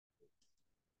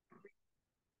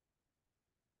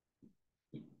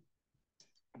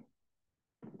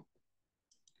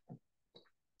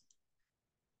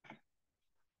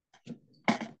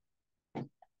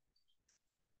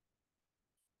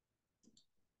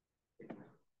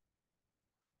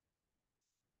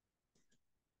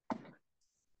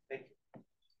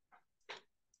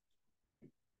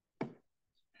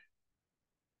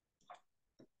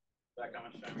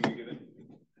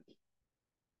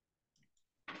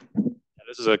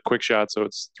This is a quick shot, so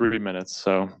it's 3 minutes,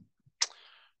 so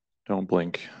don't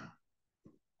blink.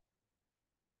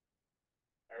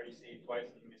 I already see twice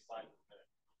as many slides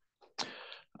a minute.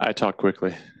 I talk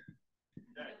quickly. Read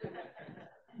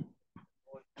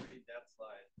that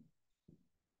slide.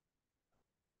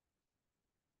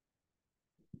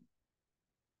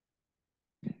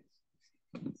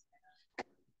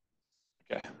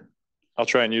 Okay. I'll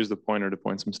try and use the pointer to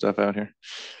point some stuff out here.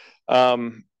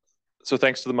 So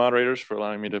thanks to the moderators for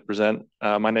allowing me to present.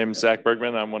 My name is Zach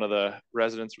Bergman. I'm one of the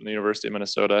residents from the University of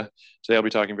Minnesota. Today I'll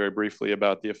be talking very briefly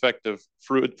about the effect of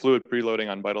fluid preloading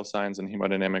on vital signs and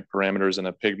hemodynamic parameters in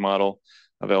a pig model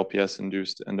of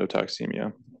LPS-induced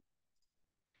endotoxemia.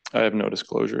 I have no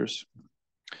disclosures.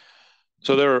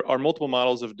 So there are multiple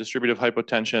models of distributive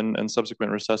hypotension and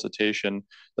subsequent resuscitation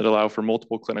that allow for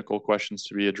multiple clinical questions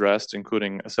to be addressed,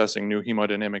 including assessing new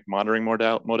hemodynamic monitoring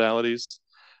modalities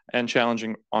and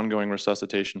challenging ongoing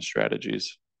resuscitation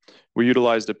strategies. We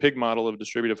utilized a pig model of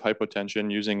distributive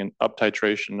hypotension using an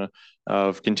uptitration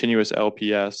of continuous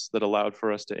LPS that allowed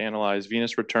for us to analyze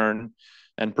venous return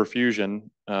and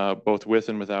perfusion, both with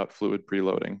and without fluid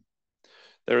preloading.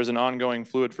 There is an ongoing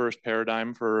fluid-first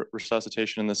paradigm for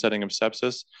resuscitation in the setting of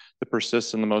sepsis that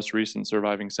persists in the most recent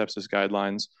surviving sepsis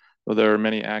guidelines, though there are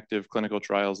many active clinical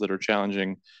trials that are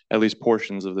challenging at least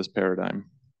portions of this paradigm.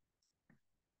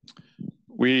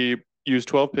 We used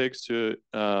 12 pigs to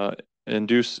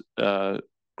induce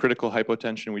critical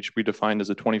hypotension, which we defined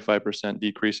as a 25%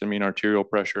 decrease in mean arterial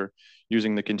pressure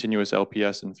using the continuous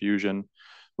LPS infusion.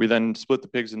 We then split the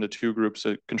pigs into two groups,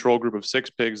 a control group of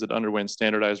 6 pigs that underwent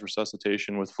standardized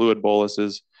resuscitation with fluid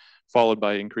boluses, followed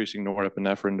by increasing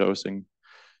norepinephrine dosing,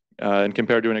 and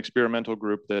compared to an experimental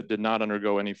group that did not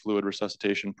undergo any fluid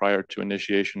resuscitation prior to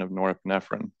initiation of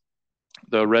norepinephrine.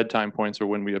 The red time points are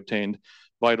when we obtained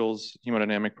vitals,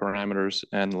 hemodynamic parameters,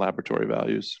 and laboratory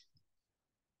values.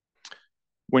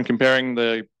 When comparing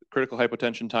the critical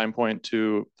hypotension time point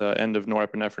to the end of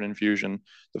norepinephrine infusion,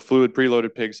 the fluid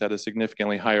preloaded pigs had a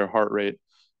significantly higher heart rate,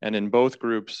 and in both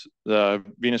groups, the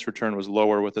venous return was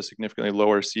lower with a significantly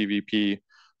lower CVP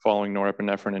following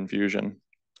norepinephrine infusion.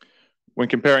 When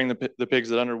comparing the pigs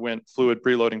that underwent fluid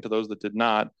preloading to those that did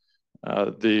not,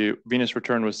 the venous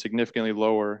return was significantly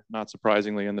lower, not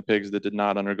surprisingly, in the pigs that did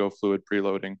not undergo fluid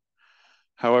preloading.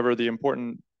 However, the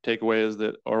important takeaway is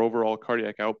that our overall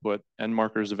cardiac output and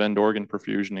markers of end organ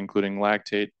perfusion, including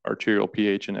lactate, arterial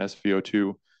pH, and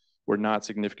SVO2, were not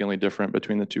significantly different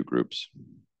between the two groups.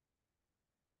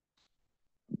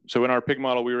 So in our pig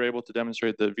model, we were able to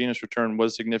demonstrate that venous return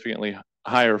was significantly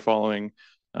higher following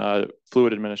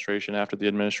fluid administration after the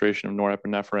administration of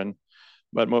norepinephrine.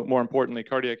 But more importantly,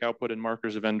 cardiac output and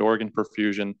markers of end organ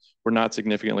perfusion were not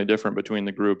significantly different between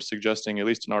the groups, suggesting, at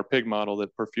least in our pig model,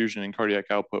 that perfusion and cardiac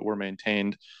output were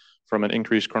maintained from an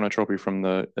increased chronotropy from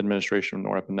the administration of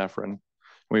norepinephrine.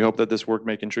 We hope that this work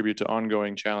may contribute to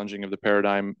ongoing challenging of the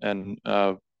paradigm and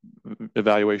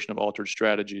evaluation of altered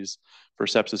strategies for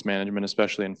sepsis management,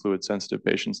 especially in fluid-sensitive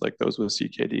patients like those with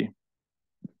CKD.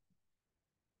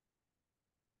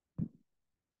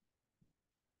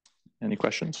 Any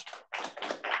questions?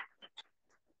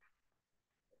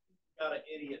 Got an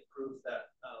idiot proof that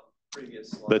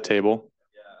previous slide. The table?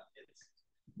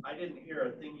 Yeah, I didn't hear a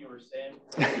thing you were saying.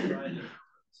 I was trying to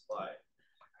slide.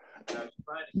 And I was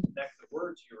trying to connect the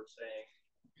words you were saying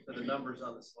to the numbers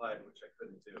on the slide, which I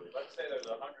couldn't do. Let's say there's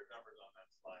 100 numbers on that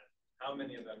slide. How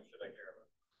many of them should I care about?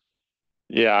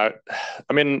 Yeah,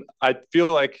 I mean, I feel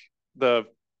like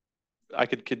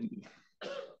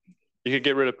you could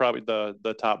get rid of probably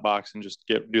the top box and just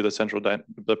do the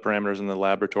the parameters and the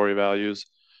laboratory values.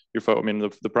 I mean,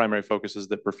 the primary focus is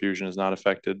that perfusion is not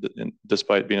affected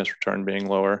despite venous return being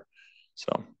lower.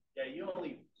 So yeah,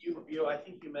 I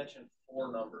think you mentioned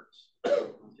 4 numbers.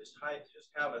 Just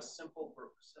have a simple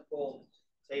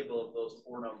table of those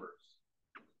 4 numbers.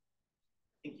 I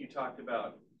think you talked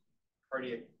about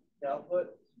cardiac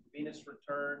output, venous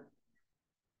return,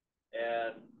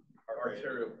 and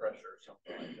arterial pressure, or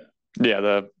something like that. Yeah,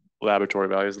 the laboratory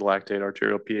values, the lactate,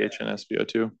 arterial pH, and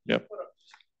SVO2. Yep.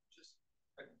 Just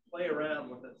play around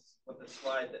with a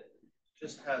slide that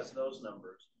just has those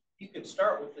numbers. You could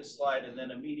start with this slide and then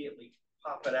immediately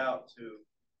pop it out to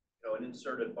an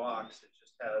inserted box that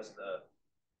just has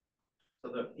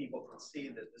so that people can see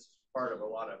that this is part of a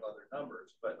lot of other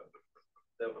numbers, but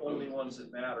the only ones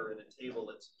that matter in a table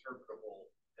that's interpretable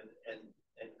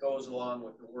and goes along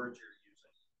with the words you're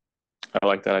using. I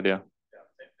like that idea. Yeah,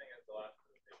 same thing as the last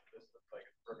presentation. This looks like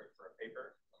it's perfect for a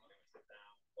paper. I'm going to sit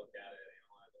down, look at it,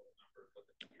 analyze all the numbers, look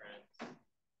at the trends.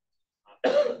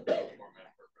 Format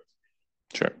for a presentation.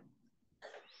 Sure.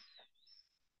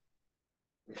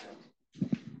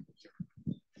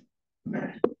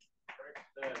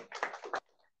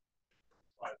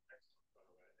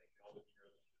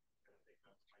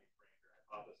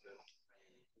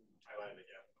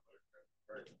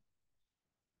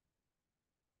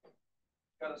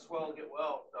 Got to swell to get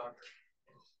well, doctor.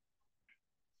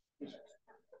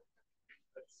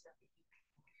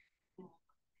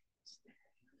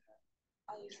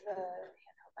 I'll use the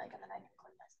handheld mic and then I can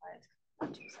click my slides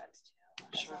on two sides too,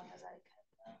 as long as I can.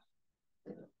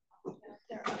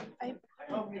 I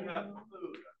hope you have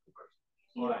food.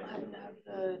 You don't happen to have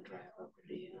the drive open,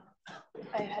 do you?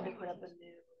 I had to put up a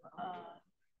new.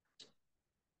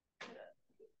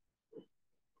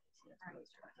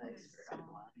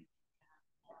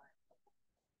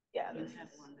 Yeah, this is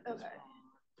okay.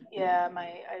 Yeah, I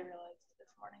realized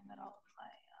this morning that all of my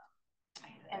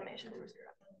animations were screwed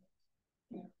up.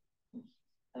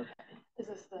 Okay, is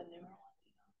this the newer one?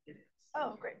 It is.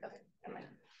 Oh, great. Okay, thank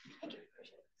you.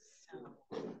 Appreciate it.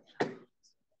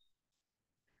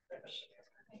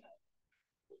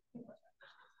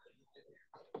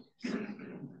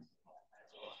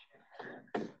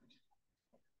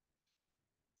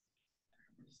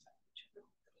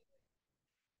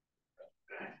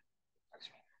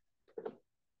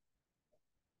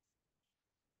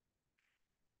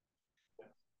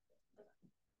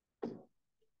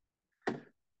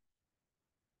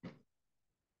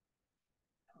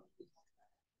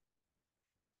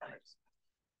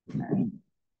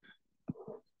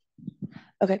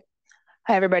 Okay.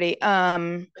 Hi, everybody.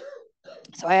 So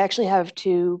I actually have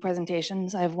two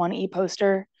presentations. I have one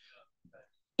e-poster.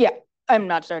 Yeah, I'm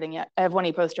not starting yet. I have one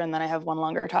e-poster and then I have one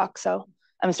longer talk. So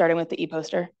I'm starting with the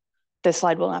e-poster. This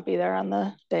slide will not be there on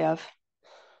the day of.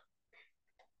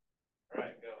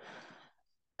 Right, go.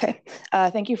 Okay,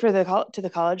 thank you to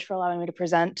the college for allowing me to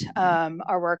present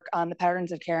our work on the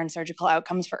patterns of care and surgical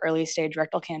outcomes for early stage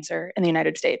rectal cancer in the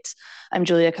United States. I'm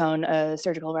Julia Cohn, a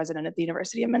surgical resident at the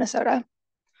University of Minnesota.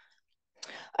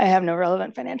 I have no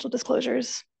relevant financial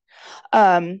disclosures.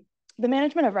 The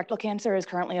management of rectal cancer is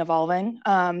currently evolving.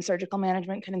 Surgical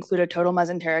management can include a total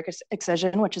mesenteric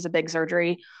excision, which is a big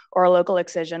surgery, or a local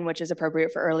excision, which is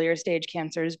appropriate for earlier stage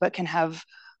cancers, but can have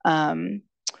a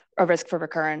risk for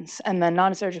recurrence. And then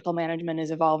non-surgical management is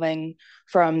evolving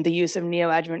from the use of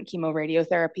neoadjuvant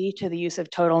chemoradiotherapy to the use of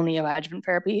total neoadjuvant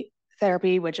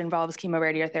therapy, which involves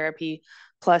chemoradiotherapy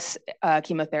plus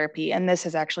chemotherapy. And this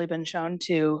has actually been shown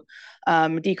to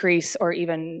decrease or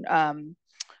even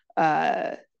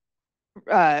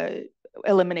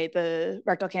eliminate the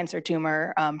rectal cancer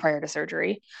tumor prior to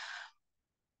surgery.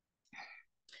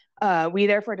 We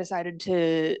therefore decided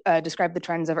to describe the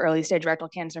trends of early stage rectal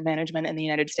cancer management in the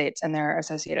United States and their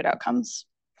associated outcomes.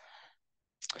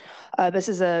 This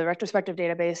is a retrospective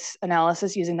database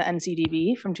analysis using the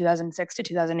NCDB from 2006 to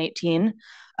 2018,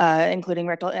 including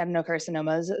rectal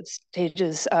adenocarcinomas of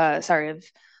stages, of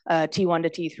T1 to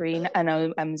T3 and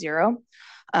M0.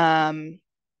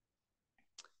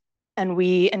 And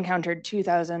we encountered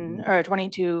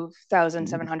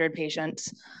 22,700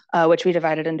 patients, which we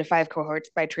divided into 5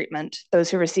 cohorts by treatment. Those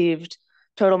who received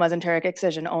total mesenteric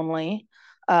excision only,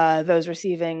 those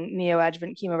receiving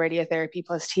neoadjuvant chemoradiotherapy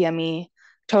plus TME,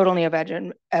 total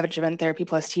neoadjuvant therapy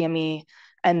plus TME,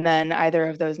 and then either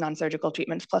of those non-surgical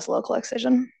treatments plus local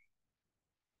excision.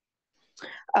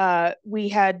 We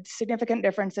had significant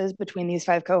differences between these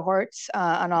 5 cohorts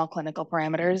on all clinical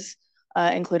parameters,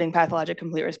 including pathologic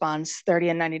complete response, 30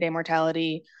 and 90-day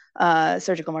mortality,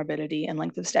 surgical morbidity, and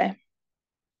length of stay.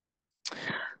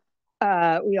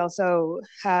 We also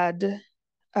had,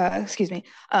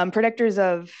 predictors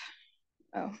of,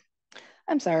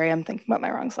 I'm sorry, I'm thinking about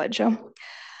my wrong slideshow.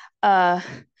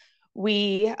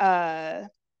 We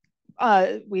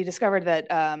discovered that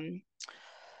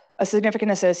a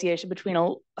significant association between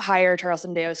a higher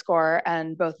Charlson-Deyo score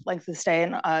and both length of stay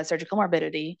and surgical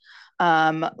morbidity,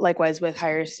 likewise with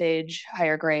higher stage,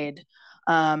 higher grade,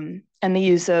 and the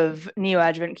use of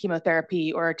neoadjuvant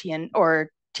chemotherapy or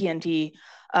TNT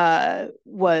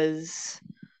was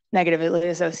negatively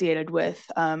associated with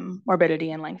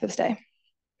morbidity and length of stay.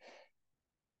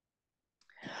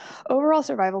 Overall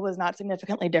survival was not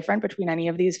significantly different between any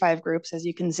of these 5 groups, as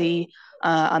you can see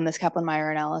on this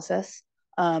Kaplan-Meier analysis,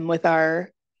 with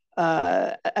our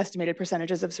estimated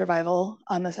percentages of survival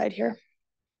on the side here.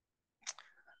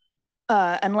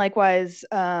 And likewise,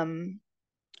 oh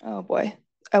boy,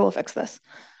 I will fix this.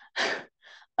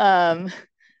 There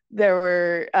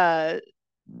were,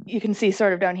 you can see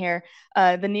sort of down here,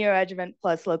 the neoadjuvant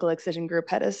plus local excision group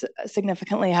had a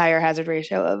significantly higher hazard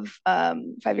ratio of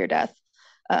 5-year death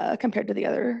compared to the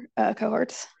other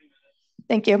cohorts.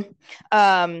 Thank you.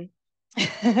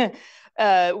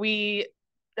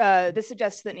 This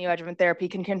suggests that neoadjuvant therapy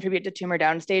can contribute to tumor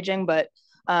downstaging, but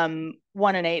 1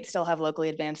 in 8 still have locally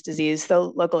advanced disease,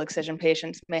 so local excision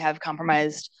patients may have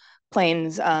compromised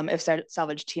planes if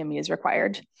salvage TME is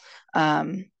required.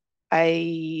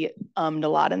 I ummed a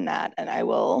lot in that, and I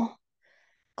will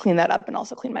clean that up and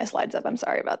also clean my slides up. I'm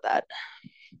sorry about that.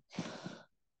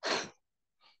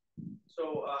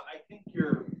 So I think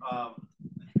you have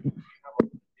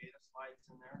data slides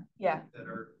in there. Yeah.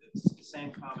 It's the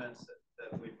same comments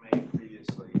that we've made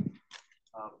previously.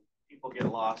 People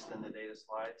get lost in the data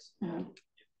slides. Mm-hmm.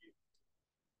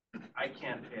 I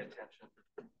can't pay attention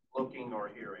looking or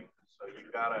hearing. So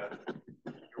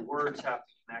your words have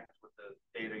to connect with the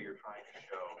data you're trying to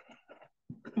show.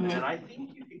 Mm-hmm. And I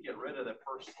think you could get rid of the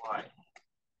first slide.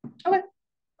 Okay. If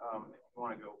you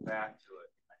want to go back to it.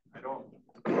 I don't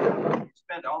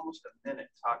spend almost a minute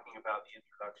talking about the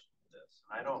introduction to this.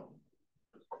 And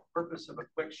the purpose of a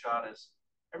quick shot is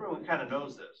everyone kind of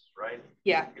knows this, right?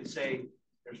 Yeah. You could say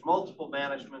there's multiple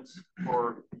managements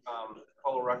for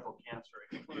colorectal cancer,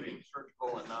 including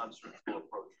surgical and non-surgical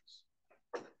approaches.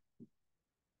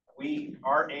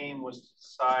 Our aim was to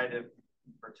decide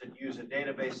or to use a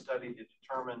database study to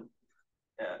determine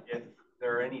if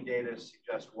there are any data to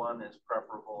suggest one is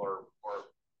preferable or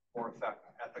more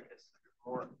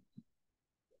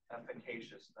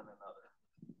efficacious than another.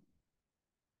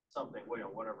 Something,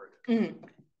 whatever it is. Mm-hmm.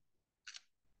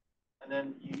 And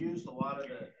then you used a lot of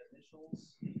the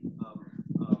initials.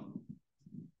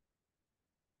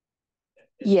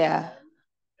 Yeah.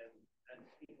 And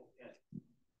people can't keep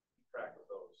track of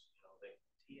those.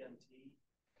 TNT,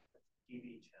 TV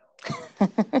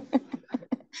channel.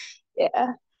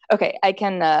 Yeah. Okay,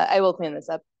 I will clean this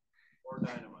up. Or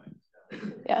dynamite.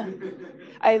 Yeah.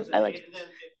 I like. And then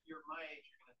if you're my age,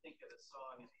 you're going to think of a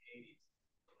song in the 80s.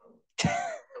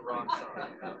 The rock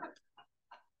song.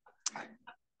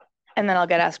 And then I'll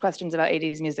get asked questions about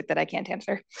 80s music that I can't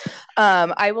answer.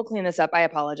 I will clean this up. I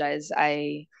apologize.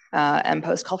 I am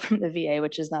post-call from the VA,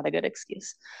 which is not a good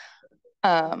excuse.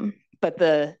 But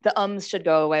the ums should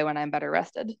go away when I'm better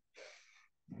rested.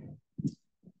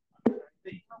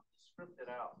 They help script it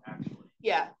out, actually.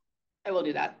 Yeah, I will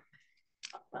do that.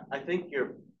 I think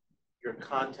your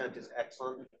content is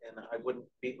excellent, and I wouldn't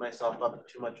beat myself up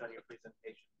too much on your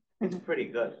presentation. It's pretty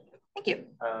good. Thank you.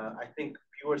 I think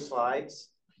fewer slides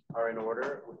are in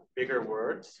order with bigger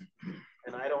words,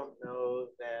 and I don't know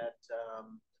that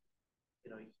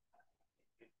you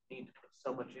need to put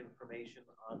so much information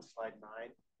on slide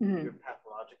 9, your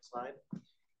pathologic slide.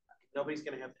 Nobody's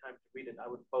going to have time to read it. I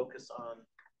would focus on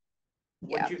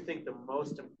what you think the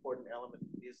most important element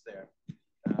is there.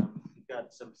 You've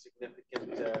got some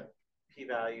significant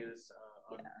p-values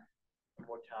on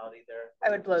mortality there. I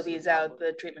would blow these out,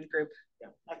 the treatment group.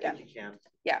 Yeah, I think you can.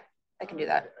 Yeah, I can do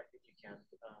that. I think you can.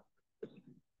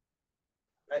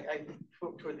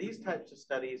 For these types of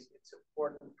studies, it's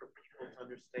important for people to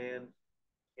understand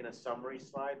in a summary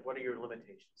slide, what are your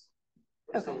limitations?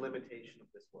 What's the limitation of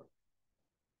this work?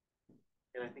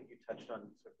 And I think you touched on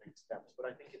certain steps, but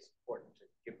I think it's important to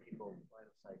give people line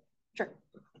of sight. Sure.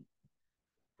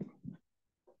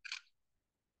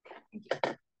 Thank you.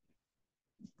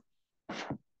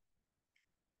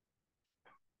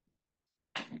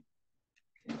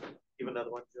 You have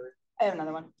another one, Julie? I have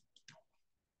another one.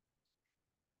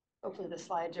 Hopefully the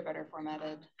slides are better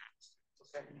formatted.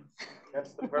 Okay.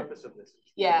 That's the purpose of this.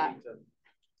 Yeah.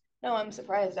 No, I'm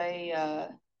surprised.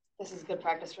 This is good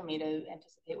practice for me to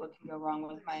anticipate what can go wrong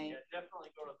with my. Yeah,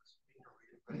 definitely go to the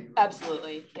speaker.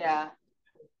 Absolutely. Yeah.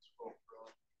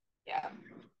 Yeah.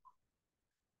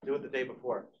 Do it the day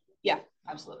before. Yeah,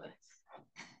 absolutely.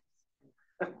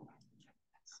 Bad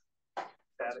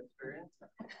experience.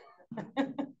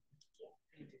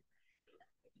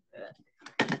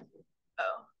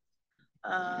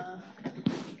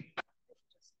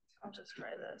 I'll just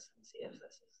try this and see if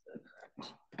this is the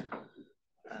correct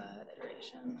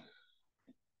iteration.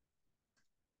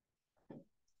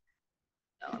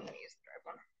 No, I'm gonna use the right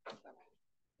one.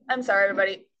 I'm sorry,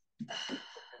 everybody.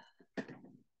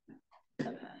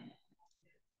 Okay.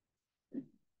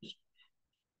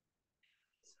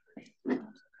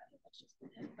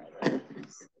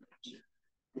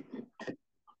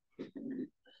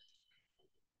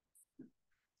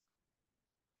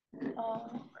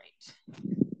 All right.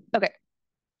 Okay.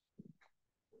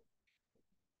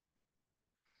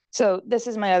 So this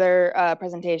is my other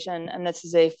presentation, and this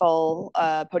is a full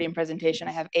podium presentation.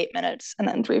 I have 8 minutes and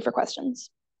then 3 for questions.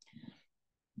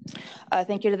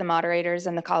 Thank you to the moderators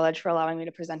and the college for allowing me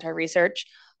to present our research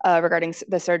regarding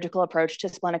the surgical approach to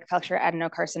splenic culture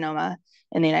adenocarcinoma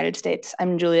in the United States.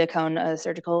 I'm Julia Cohn, a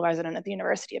surgical resident at the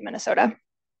University of Minnesota.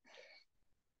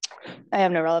 I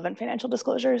have no relevant financial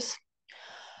disclosures.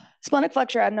 Splenic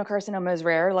flexure adenocarcinoma is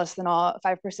rare, less than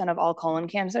 5% of all colon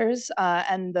cancers,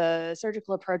 and the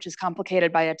surgical approach is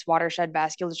complicated by its watershed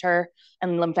vasculature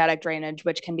and lymphatic drainage,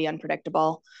 which can be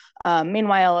unpredictable.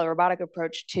 Meanwhile, a robotic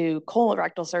approach to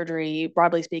colorectal surgery,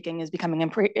 broadly speaking, is becoming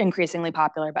increasingly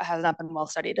popular, but has not been well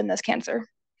studied in this cancer.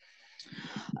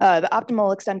 The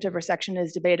optimal extent of resection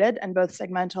is debated, and both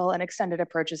segmental and extended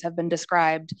approaches have been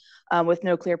described with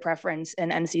no clear preference in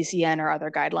NCCN or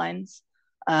other guidelines.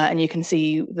 And you can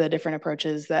see the different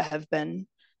approaches that have been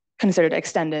considered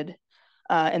extended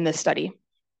in this study.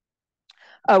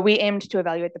 We aimed to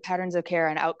evaluate the patterns of care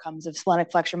and outcomes of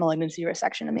splenic flexure malignancy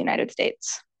resection in the United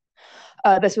States.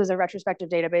 This was a retrospective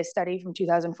database study from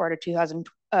 2004 to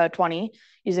 2020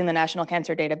 using the National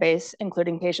Cancer Database,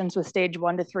 including patients with stage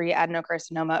 1 to 3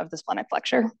 adenocarcinoma of the splenic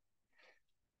flexure.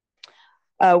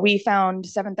 We found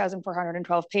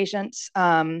 7,412 patients,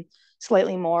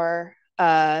 slightly more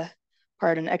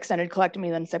extended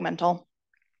colectomy than segmental.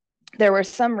 There were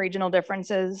some regional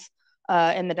differences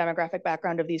in the demographic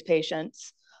background of these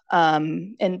patients,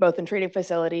 in both in treating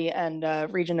facility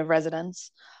and region of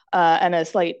residence, and a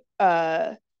slight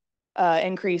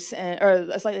increase or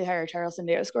a slightly higher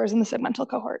Charles-Sandeo scores in the segmental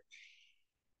cohort.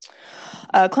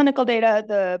 Clinical data,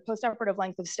 the postoperative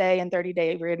length of stay and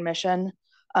 30-day readmission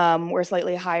were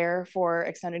slightly higher for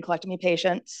extended colectomy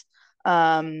patients,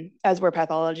 as were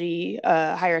pathology,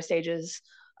 higher stages,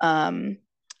 and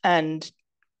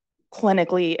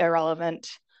clinically irrelevant,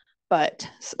 but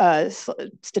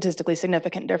statistically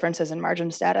significant differences in margin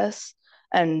status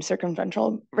and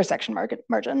circumferential resection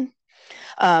margin.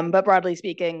 But broadly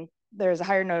speaking, there's a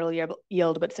higher nodal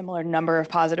yield, but similar number of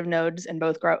positive nodes in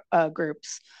both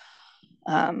groups,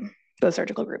 both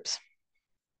surgical groups.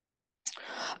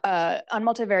 On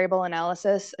multivariable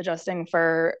analysis, adjusting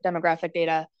for demographic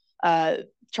data,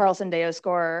 Charles-Sandeo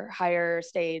score, higher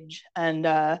stage,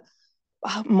 and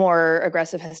more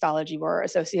aggressive histology were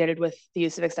associated with the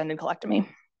use of extended colectomy.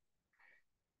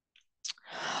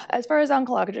 As far as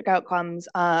oncologic outcomes,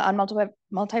 on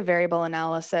multivariable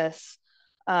analysis,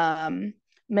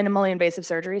 minimally invasive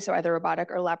surgery, so either robotic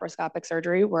or laparoscopic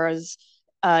surgery, was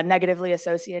negatively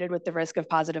associated with the risk of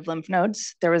positive lymph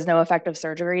nodes. There was no effective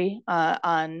surgery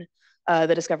on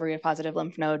the discovery of positive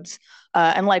lymph nodes.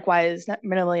 And likewise,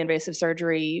 minimally invasive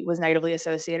surgery was negatively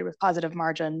associated with positive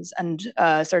margins, and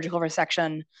surgical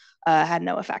resection had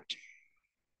no effect.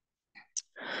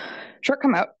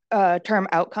 Short-term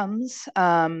outcomes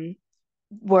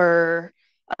were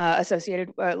associated,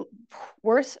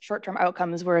 worse short-term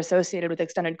outcomes were associated with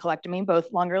extended colectomy,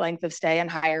 both longer length of stay and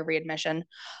higher readmission.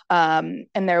 And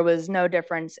there was no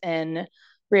difference in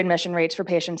readmission rates for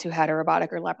patients who had a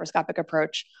robotic or laparoscopic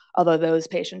approach, although those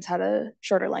patients had a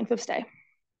shorter length of stay.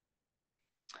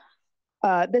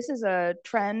 This is the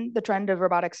trend of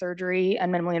robotic surgery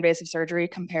and minimally invasive surgery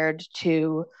compared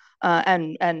to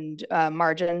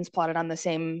margins plotted on the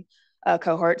same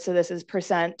cohort. So this is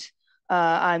percent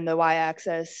on the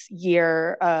y-axis,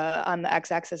 year on the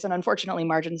x-axis, and unfortunately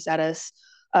margin status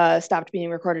stopped being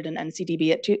recorded in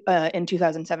NCDB in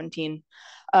 2017.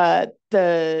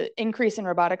 The increase in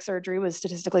robotic surgery was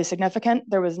statistically significant.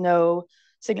 There was no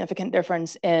significant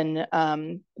difference in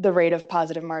the rate of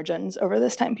positive margins over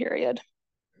this time period.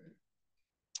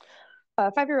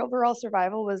 5-year overall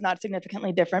survival was not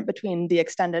significantly different between the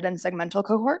extended and segmental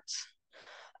cohorts.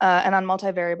 And on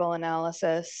multivariable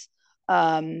analysis,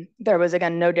 there was,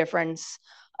 again, no difference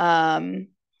in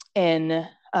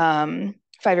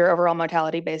 5-year overall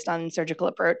mortality based on surgical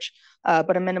approach,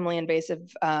 but a minimally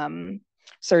invasive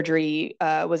surgery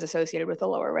was associated with a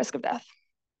lower risk of death.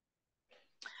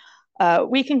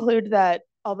 We conclude that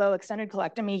although extended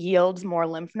colectomy yields more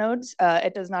lymph nodes,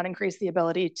 it does not increase the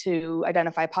ability to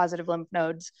identify positive lymph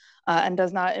nodes and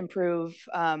does not improve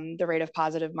the rate of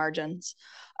positive margins.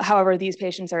 However, these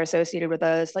patients are associated with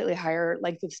a slightly higher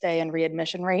length of stay and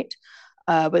readmission rate,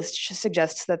 which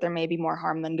suggests that there may be more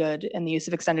harm than good in the use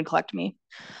of extended colectomy.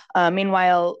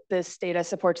 Meanwhile, this data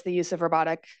supports the use of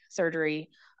robotic surgery,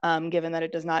 given that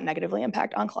it does not negatively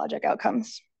impact oncologic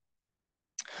outcomes.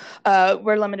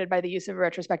 We're limited by the use of a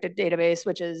retrospective database,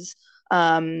 which is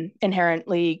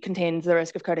inherently contains the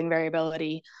risk of coding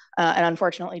variability, and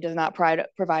unfortunately does not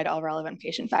provide all relevant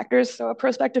patient factors. So a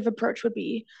prospective approach would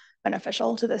be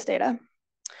beneficial to this data.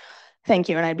 Thank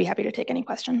you, and I'd be happy to take any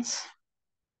questions.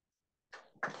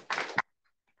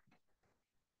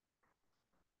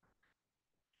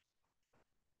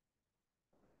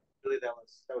 Really, that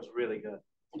was really good.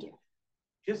 Thank you.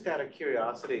 Just out of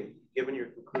curiosity, given your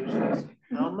conclusions,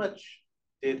 how much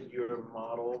did your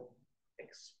model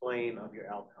explain of your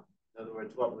outcome? In other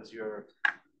words, what was your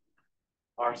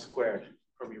R squared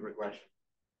from your regression?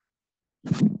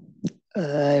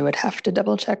 I would have to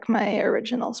double check my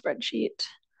original spreadsheet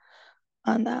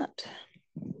on that.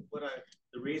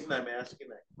 The reason I'm asking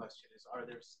that question is, are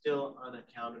there still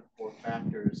unaccounted for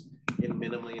factors in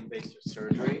minimally invasive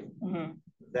surgery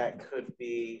that could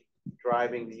be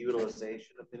driving the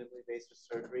utilization of minimally invasive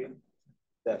surgery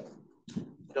that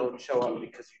don't show up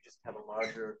because you just have a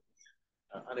larger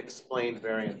unexplained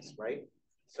variance, right?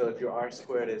 So if your R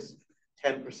squared is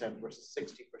 10% versus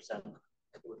 60%,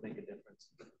 it would make a difference.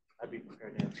 I'd be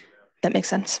prepared to answer that. That makes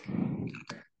sense.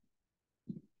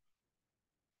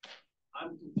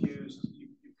 I'm confused. You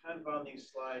kind of on these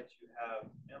slides, you have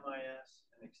MIS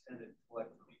and extended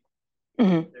colectomy.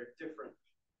 They're different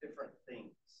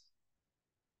things.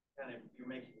 Kind of, you're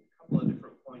making a couple of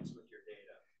different points with your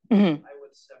data. I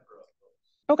would separate those.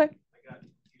 Okay. I got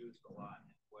confused a lot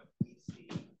in what EC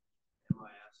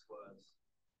MIS was.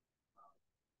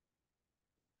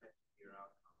 Your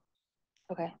outcome.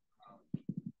 Okay.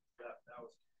 That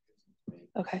was confusing to me.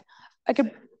 Okay. I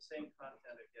could. Same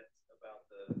content again about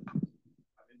the.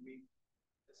 I mean,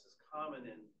 this is common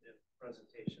in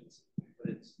presentations,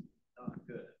 but it's not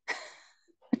good.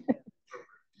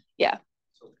 Yeah.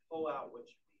 So pull out what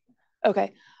you need.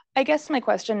 Okay. I guess my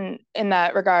question in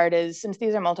that regard is, since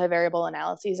these are multivariable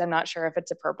analyses, I'm not sure if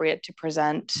it's appropriate to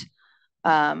present.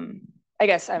 I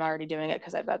guess I'm already doing it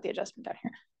because I've got the adjustment down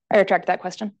here. I retract that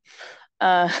question.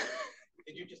 Did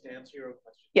you just answer your own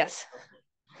question? Yes.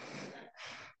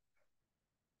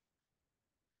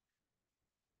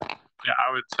 Yeah,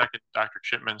 I would second Dr.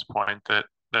 Chipman's point that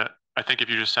I think if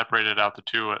you just separated out the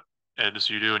two as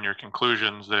you do in your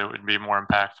conclusions, that it would be more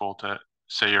impactful to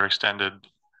say your extended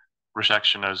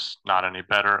resection is not any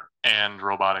better and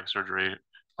robotic surgery,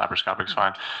 laparoscopic is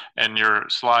fine. And your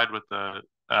slide with the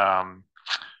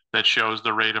that shows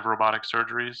the rate of robotic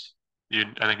surgeries,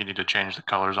 I think you need to change the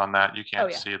colors on that. You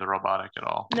can't see the robotic at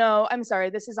all. No, I'm sorry.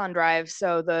 This is on Drive,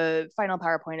 so the final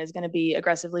PowerPoint is going to be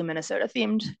aggressively Minnesota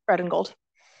themed, red and gold.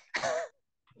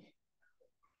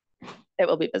 It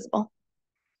will be visible.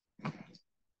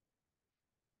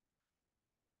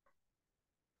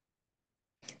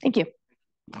 Thank you.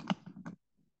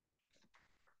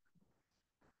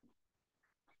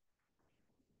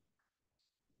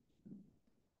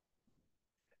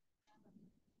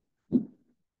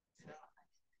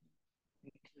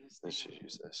 Let's just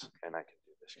use this, and I can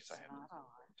do this because I have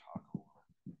toggle.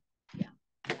 Yeah.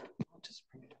 I'll just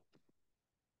bring it up.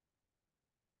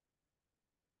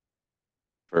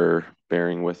 For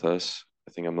bearing with us.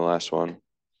 I think I'm the last one.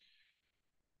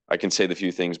 I can say the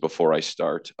few things before I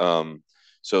start.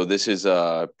 So this is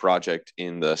a project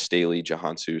in the Staley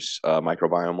Johansus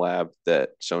microbiome lab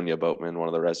that Sonia Boatman, one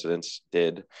of the residents,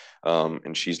 did,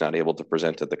 and she's not able to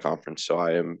present at the conference. So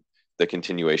I am the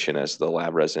continuation as the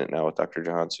lab resident now with Dr.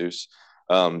 Johansus.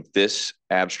 This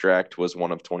abstract was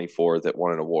one of 24 that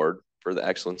won an award for the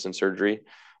excellence in surgery.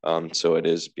 So it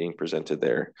is being presented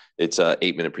there. It's an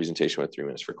 8-minute presentation with 3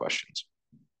 minutes for questions.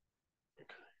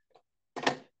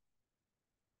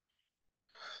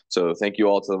 So thank you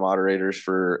all to the moderators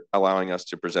for allowing us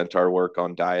to present our work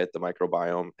on diet, the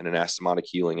microbiome, and anastomotic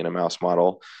healing in a mouse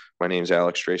model. My name is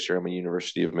Alex Tracer. I'm a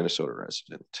University of Minnesota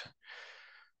resident.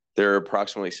 There are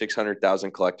approximately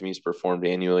 600,000 colectomies performed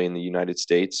annually in the United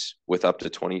States, with up to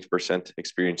 20%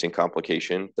 experiencing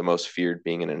complication, the most feared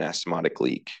being an anastomotic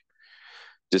leak.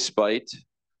 Despite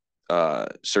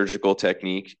surgical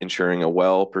technique ensuring a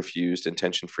well-perfused and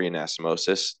tension-free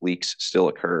anastomosis, leaks still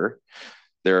occur.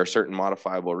 There are certain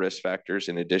modifiable risk factors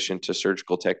in addition to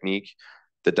surgical technique,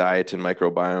 the diet and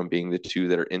microbiome being the two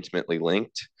that are intimately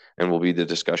linked and will be the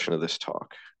discussion of this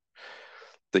talk.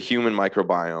 The human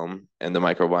microbiome and the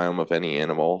microbiome of any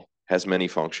animal has many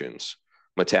functions.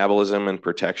 Metabolism and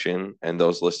protection, and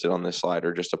those listed on this slide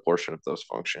are just a portion of those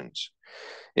functions.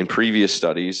 In previous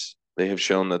studies, they have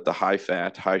shown that the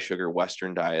high-fat, high-sugar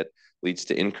Western diet leads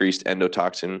to increased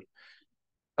endotoxin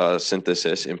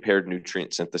synthesis, impaired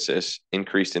nutrient synthesis,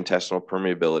 increased intestinal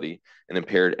permeability, and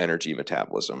impaired energy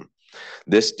metabolism.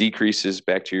 This decreases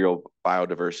bacterial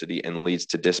biodiversity and leads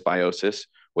to dysbiosis,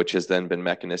 which has then been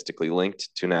mechanistically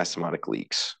linked to anastomotic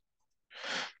leaks.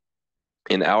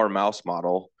 In our mouse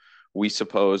model, we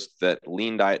supposed that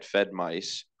lean diet fed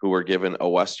mice who were given a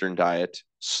Western diet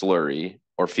slurry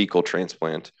or fecal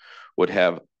transplant would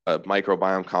have a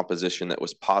microbiome composition that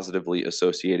was positively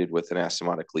associated with an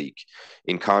anastomotic leak.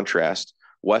 In contrast,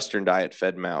 Western diet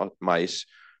fed mice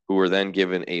who were then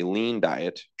given a lean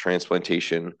diet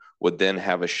transplantation would then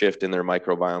have a shift in their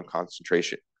microbiome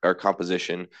concentration or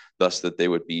composition, thus that they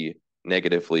would be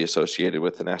negatively associated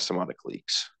with anastomotic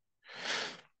leaks.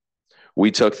 We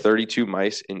took 32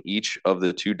 mice in each of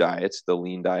the two diets, the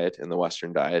lean diet and the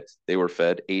Western diet. They were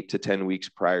fed 8 to 10 weeks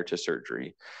prior to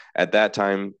surgery. At that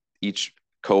time, each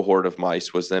cohort of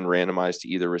mice was then randomized to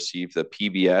either receive the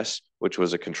PBS, which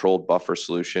was a controlled buffer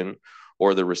solution,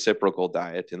 or the reciprocal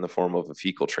diet in the form of a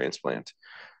fecal transplant.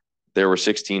 There were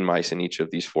 16 mice in each of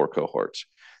these 4 cohorts.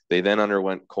 They then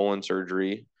underwent colon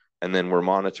surgery and then were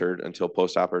monitored until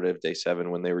postoperative day 7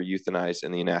 when they were euthanized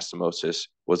and the anastomosis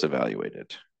was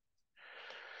evaluated.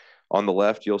 On the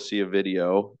left, you'll see a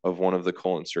video of one of the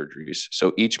colon surgeries.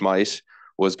 So each mice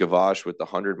was gavaged with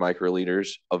 100 microliters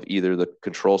of either the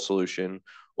control solution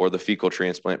or the fecal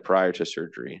transplant prior to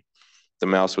surgery. The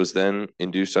mouse was then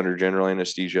induced under general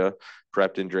anesthesia,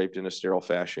 prepped and draped in a sterile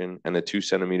fashion, and a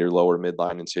 2-centimeter lower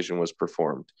midline incision was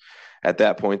performed. At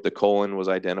that point, the colon was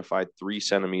identified 3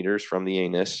 centimeters from the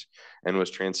anus and was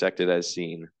transected as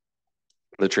seen.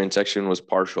 The transection was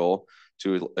partial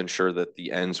to ensure that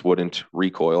the ends wouldn't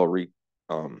recoil.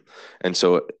 And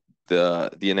so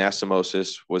the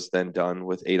anastomosis was then done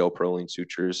with 8-O-proline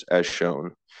sutures as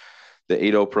shown. The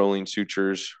 8-O-proline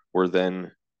sutures were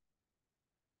then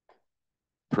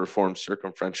performed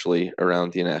circumferentially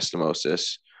around the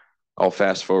anastomosis. I'll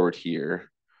fast forward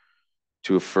here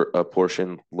to a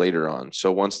portion later on.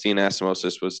 So once the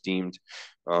anastomosis was deemed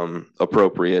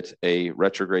appropriate, a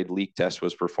retrograde leak test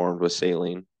was performed with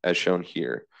saline, as shown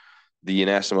here. The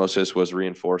anastomosis was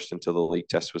reinforced until the leak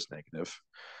test was negative.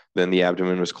 Then the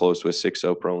abdomen was closed with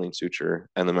 6-O-proline suture,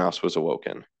 and the mouse was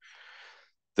awoken.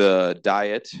 The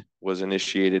diet was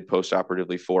initiated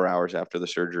postoperatively 4 hours after the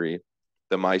surgery.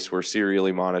 The mice were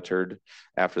serially monitored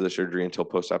after the surgery until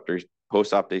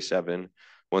post-op day 7,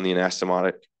 when the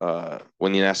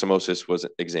anastomosis was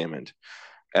examined.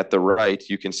 At the right,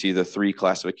 you can see the 3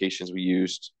 classifications we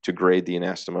used to grade the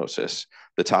anastomosis.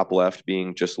 The top left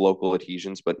being just local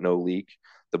adhesions but no leak.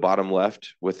 The bottom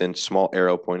left within small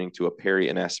arrow pointing to a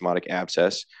peri-anastomotic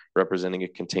abscess representing a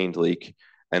contained leak.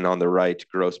 And on the right,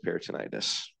 gross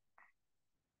peritonitis.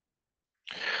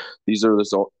 These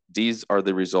are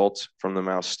the results from the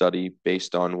mouse study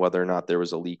based on whether or not there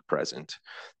was a leak present.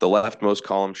 The leftmost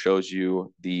column shows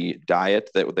you the diet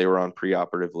that they were on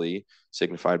preoperatively,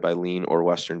 signified by lean or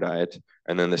Western diet.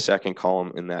 And then the second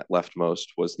column in that leftmost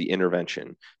was the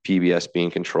intervention, PBS being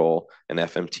control and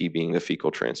FMT being the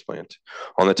fecal transplant.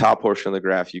 On the top portion of the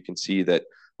graph, you can see that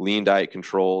lean diet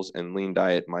controls and lean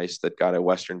diet mice that got a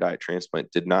Western diet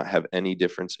transplant did not have any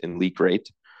difference in leak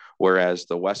rate, whereas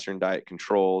the Western diet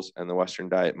controls and the Western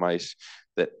diet mice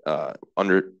that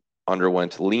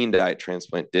underwent lean diet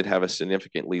transplant did have a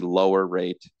significantly lower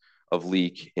rate of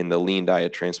leak in the lean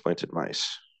diet transplanted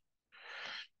mice.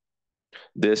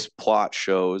 This plot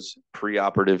shows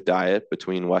preoperative diet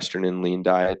between Western and lean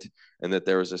diet, and that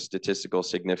there was a statistical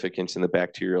significance in the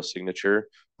bacterial signature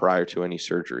prior to any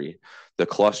surgery. The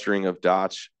clustering of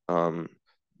dots,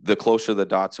 the closer the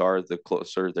dots are, the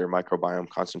closer their microbiome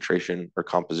concentration or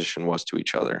composition was to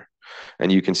each other.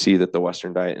 And you can see that the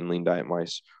Western diet and lean diet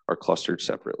mice are clustered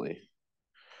separately.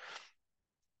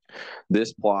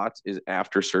 This plot is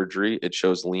after surgery. It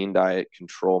shows lean diet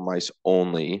control mice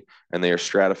only, and they are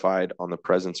stratified on the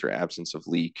presence or absence of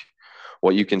leak.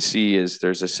 What you can see is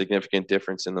there's a significant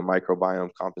difference in the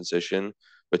microbiome composition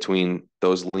between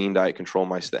those lean diet control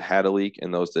mice that had a leak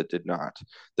and those that did not.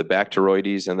 The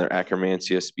Bacteroides and their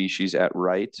Akkermansia species at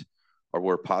right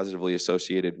were positively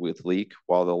associated with leak,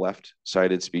 while the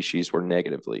left-sided species were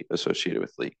negatively associated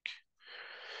with leak.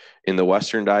 In the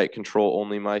Western diet control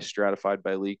only mice stratified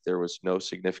by leak, there was no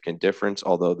significant difference,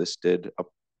 although this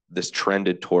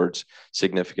trended towards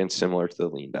significance similar to the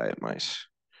lean diet mice.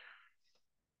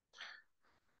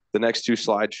 The next 2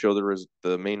 slides show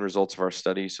the main results of our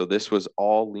study. So this was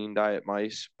all lean diet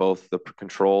mice, both the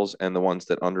controls and the ones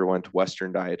that underwent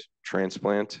Western diet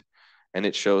transplant. And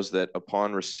it shows that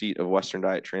upon receipt of Western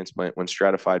diet transplant, when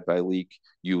stratified by leak,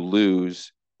 you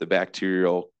lose the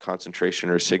bacterial concentration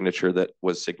or signature that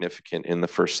was significant in the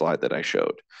first slide that I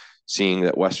showed, seeing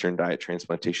that Western diet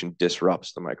transplantation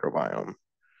disrupts the microbiome.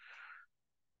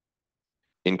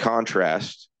 In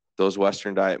contrast, those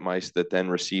Western diet mice that then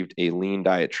received a lean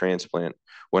diet transplant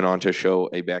went on to show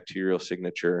a bacterial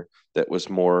signature that was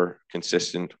more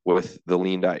consistent with the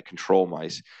lean diet control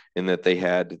mice, in that they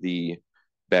had the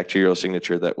bacterial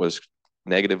signature that was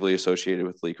negatively associated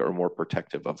with leak or more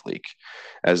protective of leak,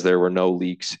 as there were no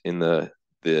leaks in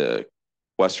the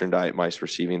Western diet mice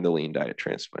receiving the lean diet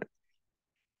transplant.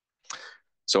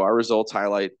 So our results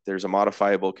highlight there's a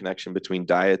modifiable connection between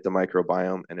diet, the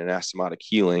microbiome, and anastomotic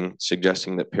healing,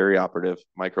 suggesting that perioperative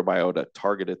microbiota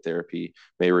targeted therapy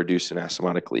may reduce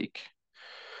anastomotic leak.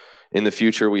 In the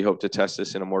future, we hope to test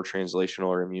this in a more translational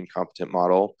or immune competent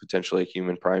model, potentially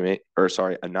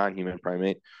a non-human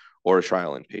primate, or a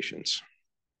trial in patients.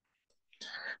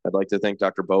 I'd like to thank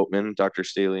Dr. Boatman, Dr.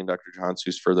 Staley, and Dr.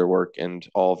 Johnsus for their work and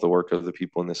all of the work of the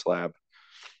people in this lab.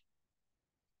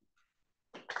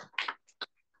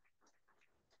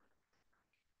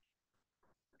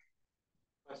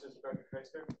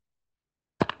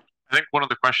 I think one of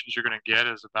the questions you're going to get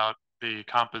is about the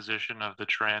composition of the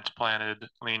transplanted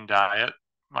lean diet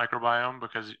microbiome,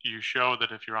 because you show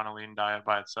that if you're on a lean diet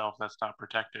by itself, that's not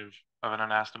protective of an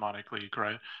anastomotic leak,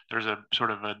 right? There's a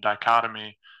sort of a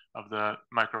dichotomy of the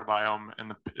microbiome in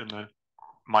the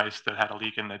mice that had a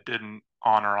leak and that didn't,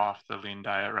 on or off the lean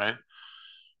diet, right?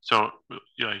 So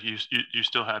you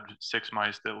still had 6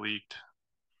 mice that leaked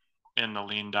in the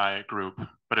lean diet group,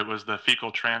 but it was the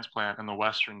fecal transplant in the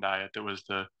Western diet that was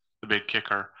the big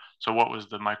kicker. So what was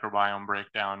the microbiome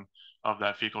breakdown of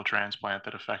that fecal transplant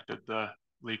that affected the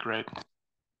leak rate?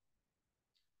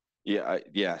 Yeah,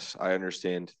 yes, I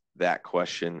understand that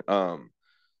question.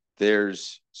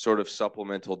 There's sort of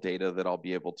supplemental data that I'll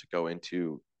be able to go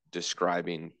into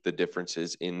describing the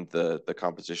differences in the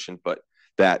composition, but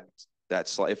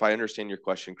that's if I understand your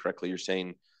question correctly, you're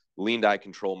saying lean diet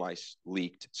control mice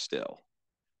leaked still.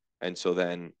 And so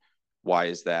then why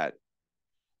is that?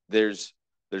 There's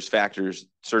factors,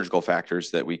 surgical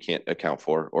factors that we can't account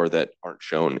for or that aren't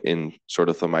shown in sort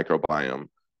of the microbiome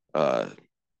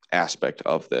aspect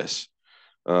of this.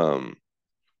 But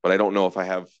I don't know if I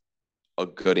have a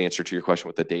good answer to your question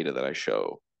with the data that I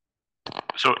show.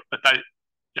 So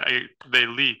they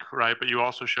leak, right? But you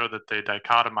also show that they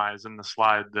dichotomize in the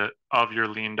slide that of your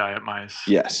lean diet mice.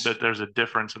 Yes. That there's a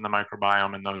difference in the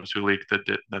microbiome in those who leaked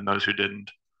than those who didn't.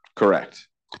 Correct.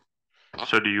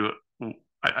 So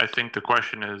I think the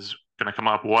question is going to come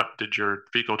up, what did your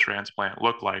fecal transplant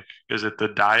look like? Is it the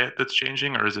diet that's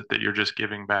changing, or is it that you're just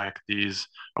giving back these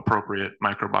appropriate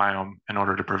microbiome in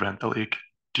order to prevent the leak?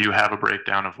 Do you have a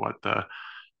breakdown of what the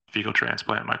fecal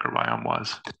transplant microbiome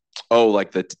was? Oh,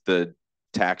 like the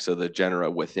taxa, the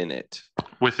genera within it.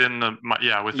 Within the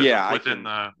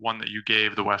one that you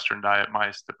gave the Western diet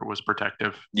mice that was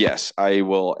protective. Yes, I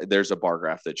will. There's a bar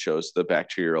graph that shows the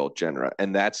bacterial genera,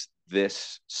 and that's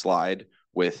this slide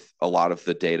with a lot of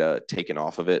the data taken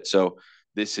off of it. So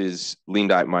this is lean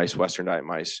diet mice, Western diet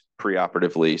mice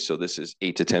preoperatively. So this is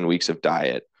 8 to 10 weeks of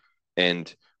diet.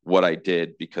 And what I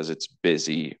did, because it's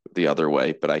busy the other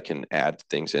way, but I can add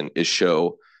things in, is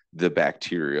show the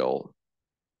bacterial,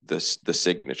 the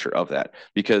signature of that.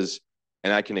 Because,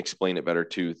 and I can explain it better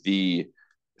too, the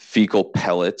fecal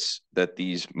pellets that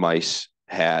these mice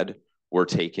had were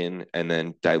taken and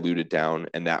then diluted down,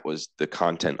 and that was the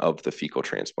content of the fecal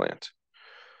transplant.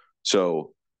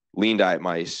 So lean diet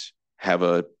mice have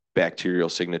a bacterial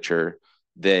signature.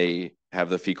 They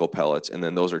have the fecal pellets, and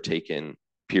then those are taken,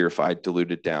 purified,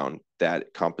 diluted down.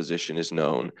 That composition is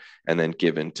known and then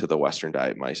given to the Western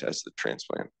diet mice as the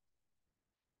transplant.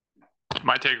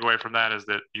 My takeaway from that is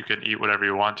that you can eat whatever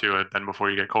you want to, and then before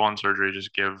you get colon surgery,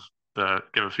 just give a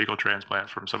fecal transplant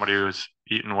from somebody who's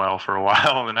eaten well for a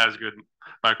while and has good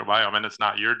microbiome. And it's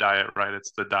not your diet, right?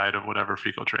 It's the diet of whatever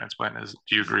fecal transplant is.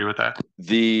 Do you agree with that?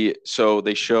 So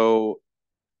they show,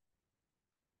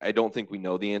 I don't think we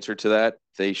know the answer to that.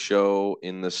 They show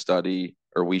in the study,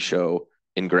 or we show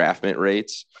engraftment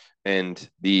rates, and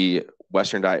the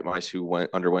Western diet mice who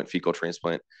underwent fecal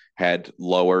transplant had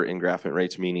lower engraftment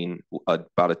rates, meaning about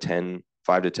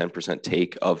 5 to 10%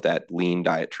 take of that lean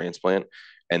diet transplant,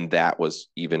 and that was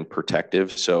even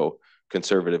protective. So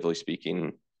conservatively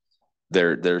speaking,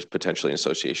 there's potentially an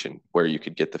association where you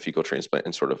could get the fecal transplant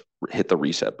and sort of hit the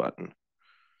reset button.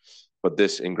 But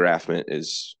this engraftment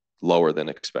is lower than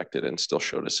expected and still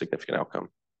showed a significant outcome.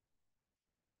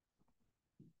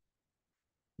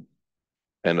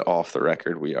 And off the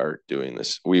record, we are doing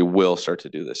this. We will start to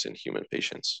do this in human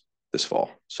patients this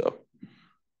fall. So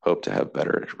hope to have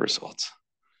better results.